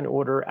awards and they can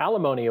order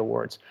alimony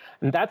awards.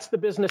 And that's the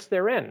business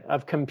they're in,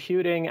 of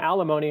computing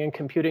alimony and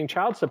computing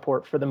child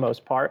support for the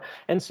most part.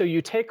 And so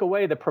you take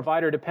away the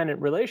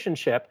provider-dependent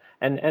relationship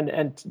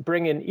and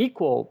bring in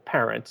equal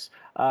parents,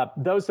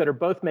 those that are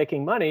both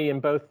making money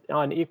and both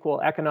on equal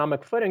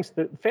economic footings.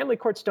 The family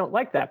courts don't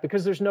like that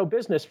because there's no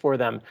business for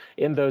them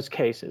in those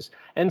cases.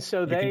 And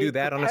so they can do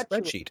that on a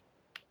spreadsheet.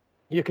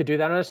 You could do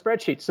that on a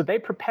spreadsheet. So they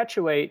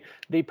perpetuate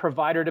the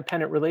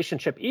provider-dependent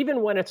relationship,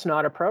 even when it's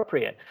not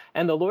appropriate.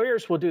 And the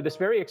lawyers will do this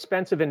very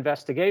expensive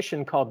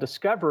investigation called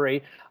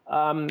discovery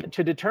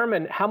to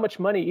determine how much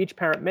money each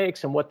parent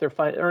makes and what their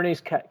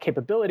earnings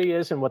capability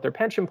is and what their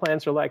pension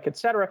plans are like, et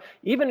cetera,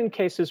 even in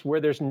cases where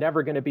there's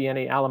never going to be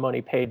any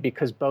alimony paid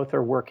because both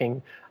are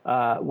working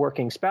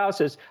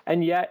spouses.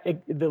 And yet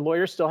the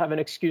lawyers still have an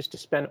excuse to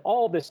spend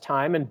all this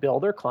time and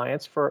bill their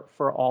clients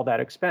for all that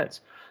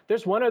expense.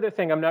 There's one other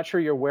thing I'm not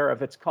sure you're aware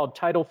of. It's called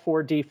Title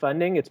IV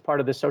defunding. It's part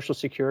of the Social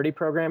Security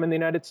program in the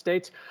United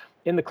States.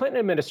 in the Clinton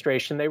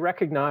administration, they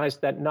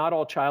recognized that not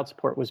all child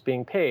support was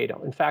being paid.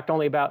 In fact,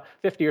 only about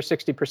 50 or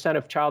 60%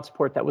 of child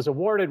support that was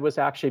awarded was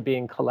actually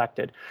being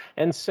collected.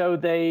 And so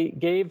they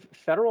gave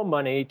federal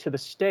money to the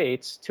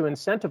states to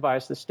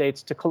incentivize the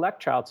states to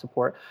collect child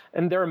support.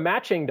 And there are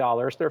matching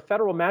dollars, there are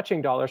federal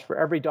matching dollars for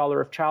every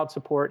dollar of child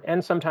support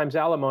and sometimes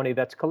alimony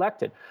that's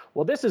collected.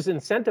 Well, this has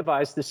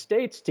incentivized the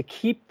states to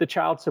keep the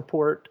child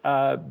support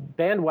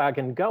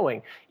bandwagon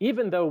going,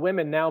 even though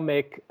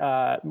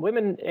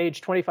women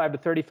aged 25 to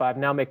 35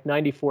 now make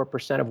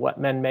 94% of what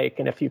men make.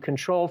 And if you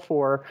control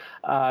for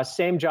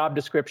same job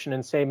description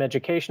and same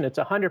education, it's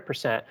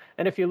 100%.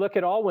 And if you look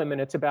at all women,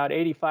 it's about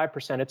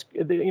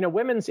 85%.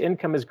 Women's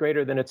income is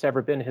greater than it's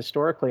ever been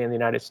historically in the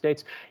United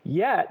States.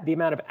 Yet the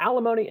amount of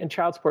alimony and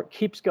child support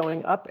keeps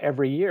going up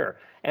every year.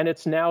 And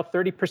it's now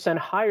 30%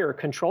 higher,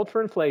 controlled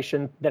for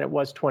inflation, than it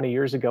was 20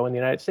 years ago in the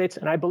United States.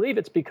 And I believe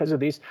it's because of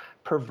these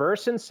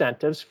perverse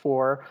incentives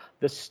for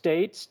the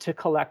states to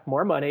collect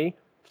more money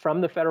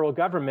from the federal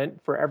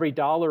government for every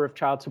dollar of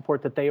child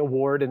support that they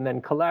award and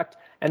then collect,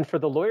 and for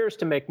the lawyers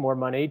to make more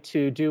money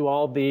to do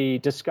all the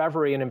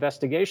discovery and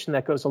investigation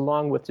that goes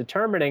along with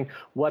determining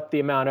what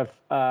the amount of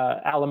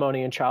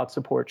alimony and child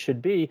support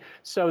should be.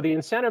 So the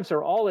incentives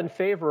are all in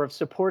favor of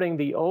supporting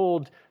the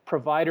old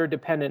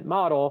provider-dependent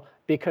model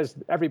because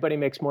everybody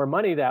makes more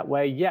money that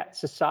way, yet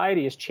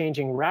society is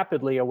changing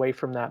rapidly away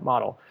from that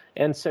model.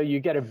 And so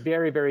you get a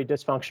very, very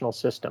dysfunctional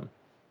system.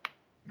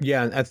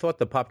 Yeah, and I thought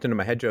that popped into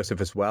my head, Joseph,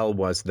 as well,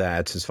 was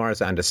that, as far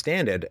as I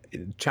understand it,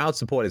 child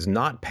support is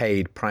not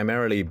paid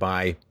primarily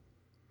by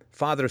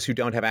fathers who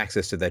don't have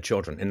access to their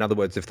children. In other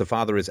words, if the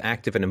father is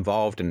active and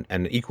involved and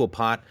an equal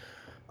part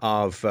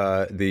of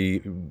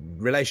the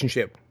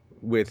relationship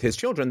with his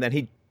children, then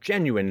he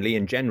genuinely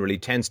and generally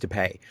tends to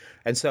pay.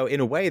 And so,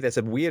 in a way, there's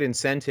a weird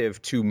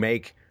incentive to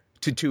marginalize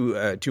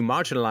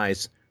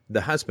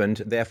the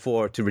husband,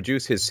 therefore to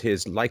reduce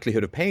his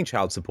likelihood of paying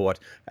child support,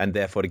 and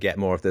therefore to get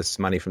more of this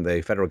money from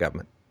the federal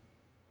government.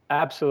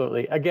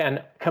 Absolutely.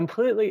 Again,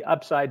 completely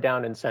upside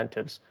down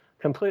incentives.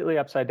 Completely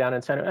upside down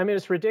incentive. I mean,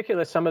 it's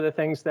ridiculous, some of the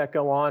things that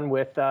go on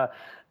with,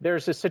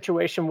 there's a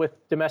situation with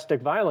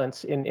domestic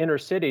violence in inner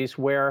cities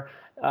where,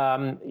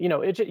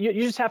 you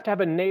just have to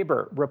have a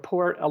neighbor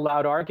report a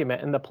loud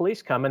argument and the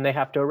police come and they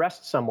have to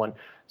arrest someone.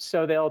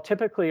 So they'll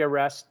typically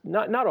arrest,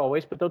 not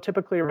always, but they'll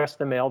typically arrest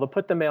the male. They'll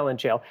put the male in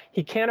jail.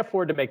 He can't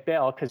afford to make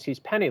bail because he's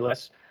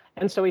penniless.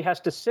 And so he has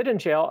to sit in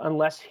jail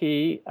unless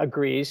he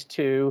agrees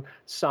to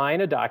sign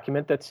a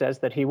document that says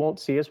that he won't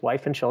see his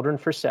wife and children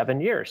for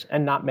 7 years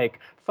and not make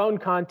phone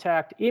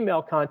contact,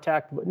 email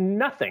contact,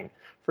 nothing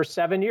for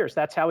 7 years.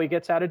 That's how he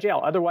gets out of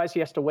jail. Otherwise,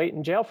 he has to wait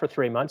in jail for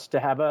 3 months to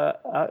have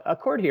a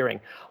court hearing.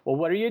 Well,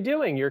 what are you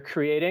doing? You're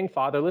creating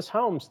fatherless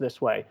homes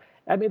this way.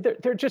 I mean,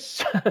 there are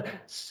just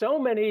so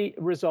many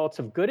results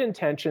of good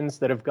intentions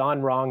that have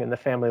gone wrong in the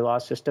family law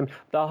system.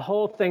 The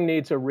whole thing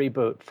needs a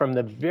reboot from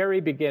the very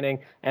beginning.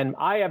 And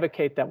I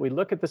advocate that we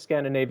look at the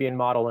Scandinavian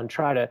model and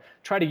try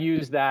to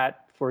use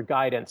that for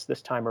guidance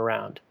this time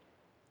around.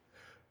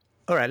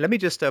 All right,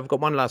 I've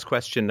got one last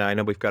question. I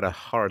know we've got a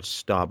hard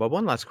stop, but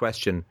one last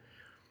question.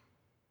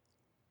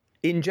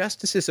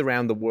 Injustices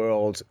around the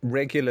world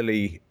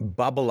regularly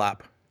bubble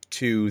up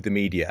to the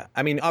media.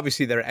 I mean,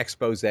 obviously there are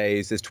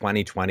exposés, there's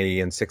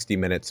 2020 and 60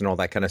 Minutes and all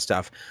that kind of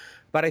stuff.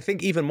 But I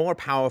think even more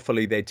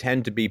powerfully, they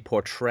tend to be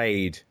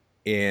portrayed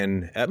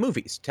in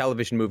movies,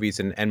 television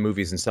movies and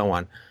movies and so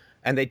on.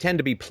 And they tend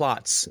to be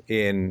plots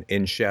in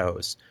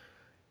shows.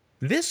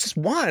 This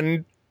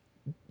one,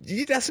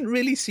 it doesn't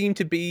really seem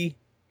to be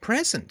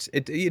present.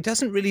 It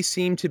doesn't really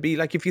seem to be,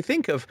 like, if you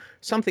think of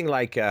something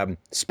like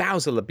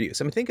spousal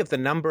abuse, I mean, think of the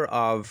number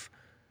of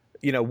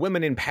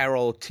women in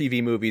peril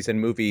TV movies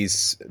and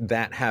movies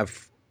that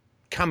have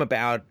come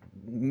about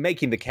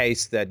making the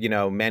case that,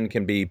 men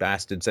can be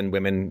bastards and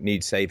women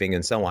need saving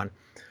and so on.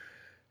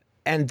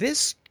 And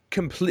this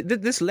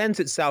lends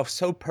itself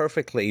so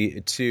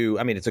perfectly to,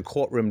 I mean, it's a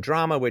courtroom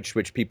drama,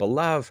 which people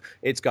love.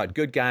 It's got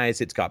good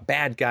guys. It's got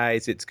bad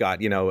guys. It's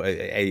got,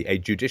 a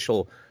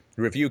judicial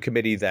review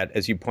committee that,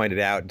 as you pointed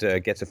out,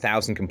 gets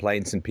 1,000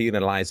 complaints and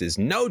penalizes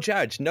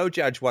no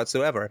judge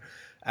whatsoever.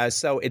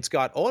 So it's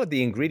got all of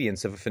the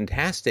ingredients of a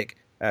fantastic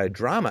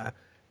drama.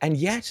 And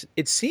yet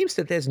it seems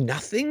that there's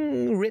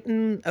nothing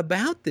written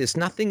about this.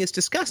 Nothing is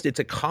discussed. It's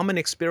a common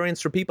experience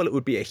for people. It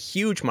would be a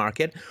huge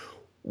market.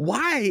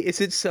 Why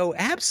is it so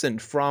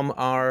absent from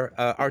our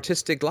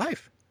artistic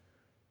life?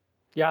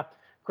 Yeah.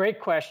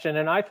 Great question.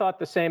 And I thought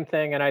the same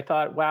thing. And I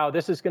thought, wow,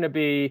 this is going to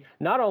be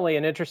not only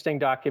an interesting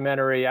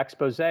documentary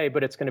expose,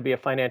 but it's going to be a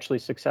financially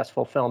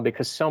successful film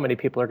because so many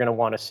people are going to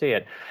want to see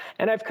it.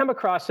 And I've come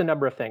across a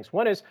number of things.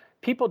 One is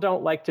people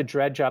don't like to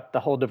dredge up the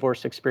whole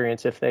divorce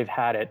experience if they've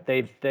had it.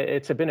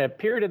 It's been a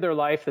period of their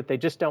life that they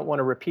just don't want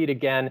to repeat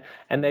again,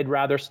 and they'd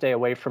rather stay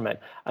away from it.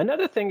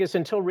 Another thing is,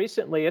 until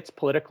recently, it's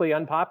politically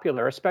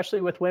unpopular,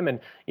 especially with women.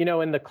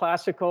 In the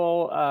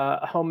classical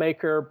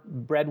homemaker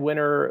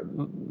breadwinner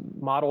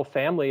model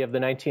family of the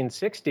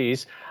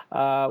 1960s,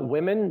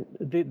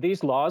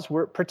 these laws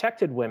were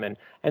protected women.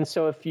 And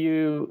so if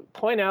you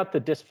point out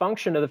the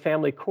dysfunction of the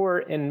family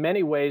court, in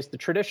many ways, the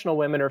traditional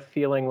women are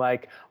feeling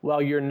like,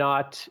 well,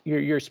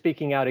 you're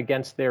speaking out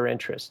against their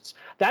interests.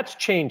 That's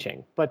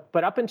changing. But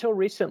up until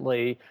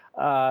recently,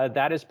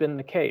 that has been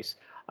the case.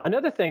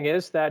 Another thing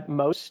is that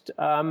most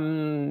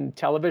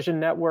television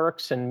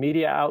networks and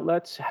media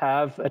outlets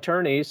have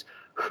attorneys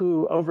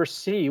who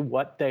oversee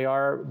what they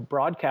are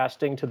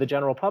broadcasting to the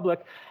general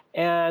public,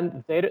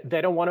 and they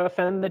don't want to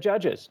offend the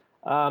judges.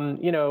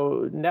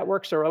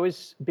 Networks are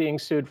always being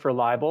sued for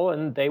libel,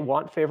 and they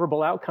want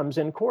favorable outcomes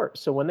in court.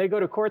 So when they go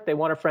to court, they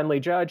want a friendly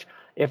judge.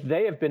 If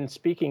they have been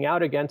speaking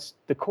out against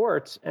the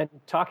courts and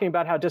talking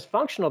about how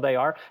dysfunctional they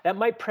are, that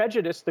might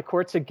prejudice the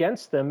courts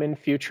against them in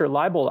future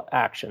libel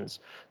actions.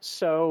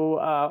 So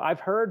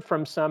I've heard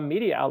from some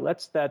media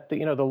outlets that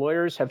the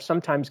lawyers have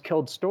sometimes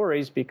killed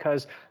stories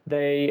because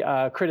they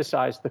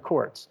criticize the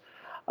courts.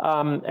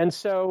 And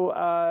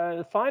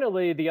so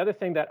finally, the other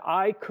thing that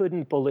I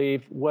couldn't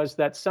believe was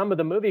that some of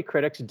the movie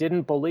critics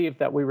didn't believe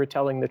that we were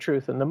telling the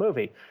truth in the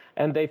movie.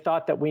 And they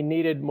thought that we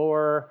needed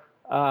more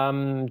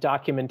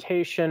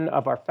documentation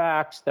of our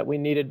facts, that we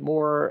needed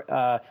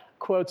more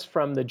quotes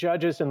from the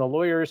judges and the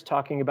lawyers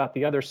talking about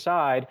the other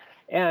side.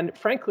 And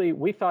frankly,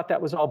 we thought that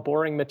was all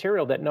boring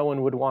material that no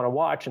one would want to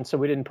watch, and so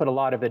we didn't put a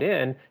lot of it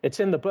in. It's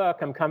in the book.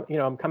 I'm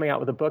coming out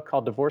with a book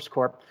called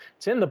DivorceCorp.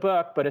 It's in the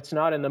book, but it's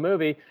not in the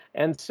movie.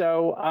 And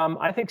so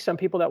I think some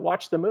people that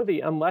watch the movie,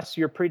 unless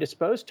you're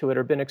predisposed to it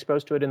or been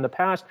exposed to it in the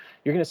past,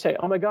 you're going to say,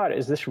 "Oh my God,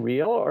 is this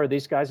real, or are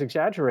these guys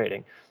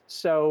exaggerating?"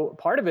 So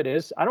part of it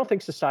is I don't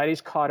think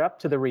society's caught up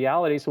to the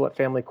realities of what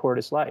family court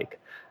is like.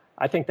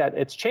 I think that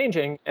it's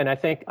changing, and I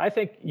think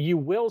you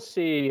will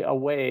see a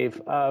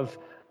wave of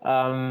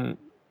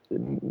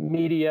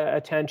media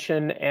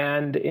attention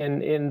and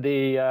in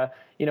the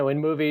in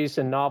movies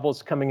and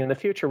novels coming in the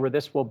future where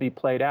this will be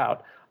played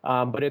out.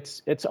 But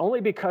it's only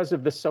because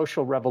of the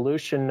social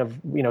revolution of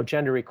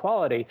gender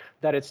equality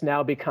that it's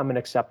now become an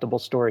acceptable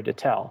story to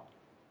tell.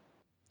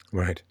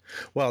 Right.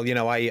 Well,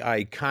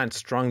 I can't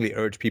strongly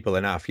urge people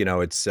enough.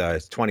 It's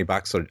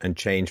 $20 and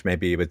change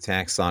maybe with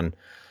tax on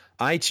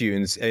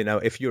iTunes.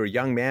 If you're a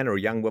young man or a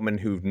young woman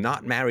who've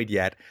not married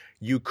yet,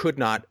 you could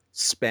not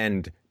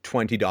spend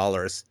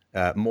 $20,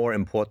 more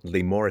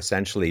importantly, more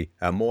essentially,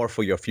 more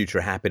for your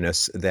future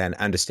happiness than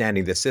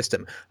understanding the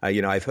system.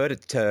 I've heard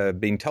it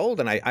being told,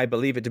 and I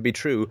believe it to be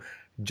true,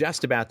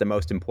 just about the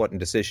most important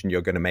decision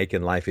you're going to make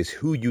in life is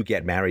who you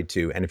get married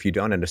to. And if you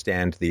don't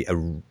understand the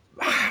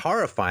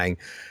horrifying,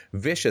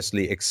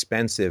 viciously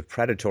expensive,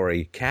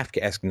 predatory,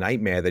 Kafkaesque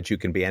nightmare that you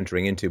can be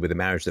entering into with a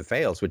marriage that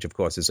fails, which of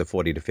course is a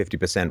 40 to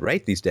 50%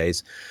 rate these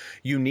days,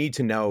 you need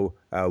to know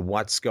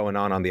what's going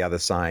on the other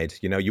side.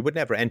 You would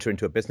never enter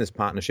into a business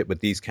partnership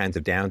with these kinds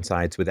of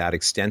downsides without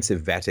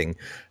extensive vetting.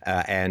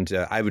 And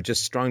I would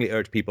just strongly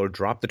urge people,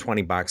 drop the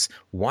 $20,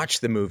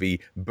 watch the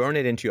movie, burn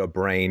it into your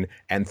brain,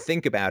 and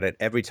think about it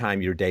every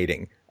time you're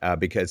dating.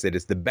 Because it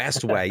is the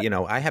best way.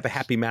 I have a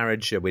happy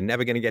marriage. We're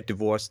never going to get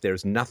divorced.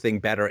 There's nothing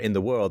better in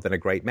the world than a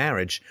great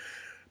marriage.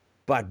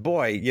 But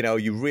boy,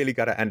 you really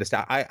got to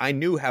understand. I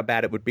knew how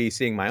bad it would be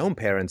seeing my own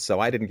parents, so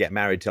I didn't get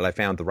married till I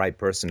found the right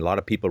person. A lot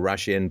of people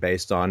rush in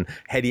based on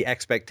heady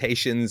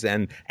expectations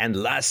and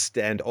lust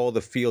and all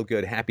the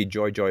feel-good, happy,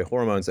 joy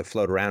hormones that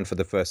float around for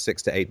the first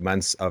 6 to 8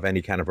 months of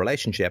any kind of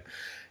relationship.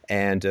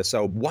 And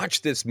so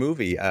watch this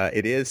movie.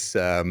 It is...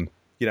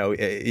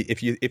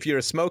 if you're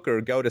a smoker,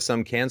 go to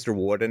some cancer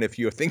ward. And if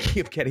you're thinking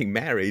of getting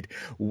married,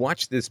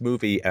 watch this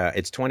movie.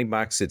 It's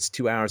 $20. It's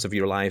 2 hours of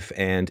your life.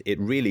 And it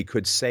really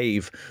could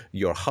save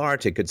your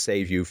heart. It could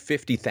save you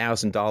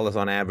 $50,000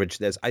 on average.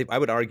 I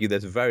would argue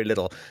there's very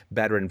little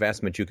better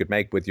investment you could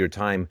make with your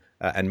time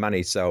and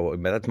money. So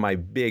that's my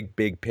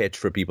big pitch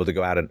for people to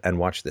go out and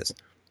watch this.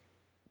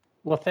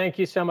 Well, thank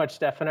you so much,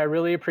 Stefan. I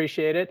really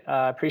appreciate it.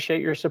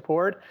 Appreciate your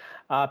support.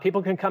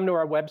 People can come to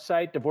our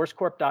website,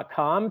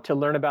 DivorceCorp.com, to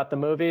learn about the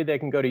movie. They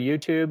can go to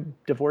YouTube,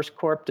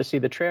 DivorceCorp, to see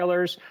the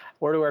trailers,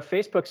 or to our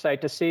Facebook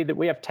site to see that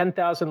we have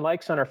 10,000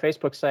 likes on our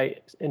Facebook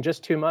site in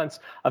just 2 months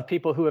of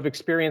people who have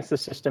experienced the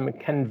system and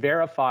can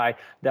verify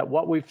that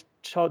what we've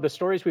told, the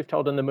stories we've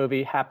told in the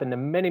movie, happen to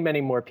many,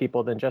 many more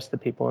people than just the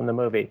people in the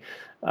movie.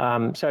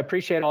 So I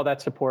appreciate all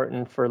that support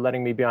and for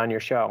letting me be on your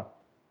show.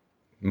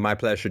 My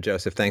pleasure,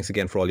 Joseph. Thanks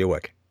again for all your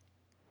work.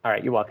 All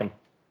right. You're welcome.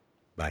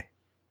 Bye.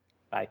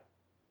 Bye.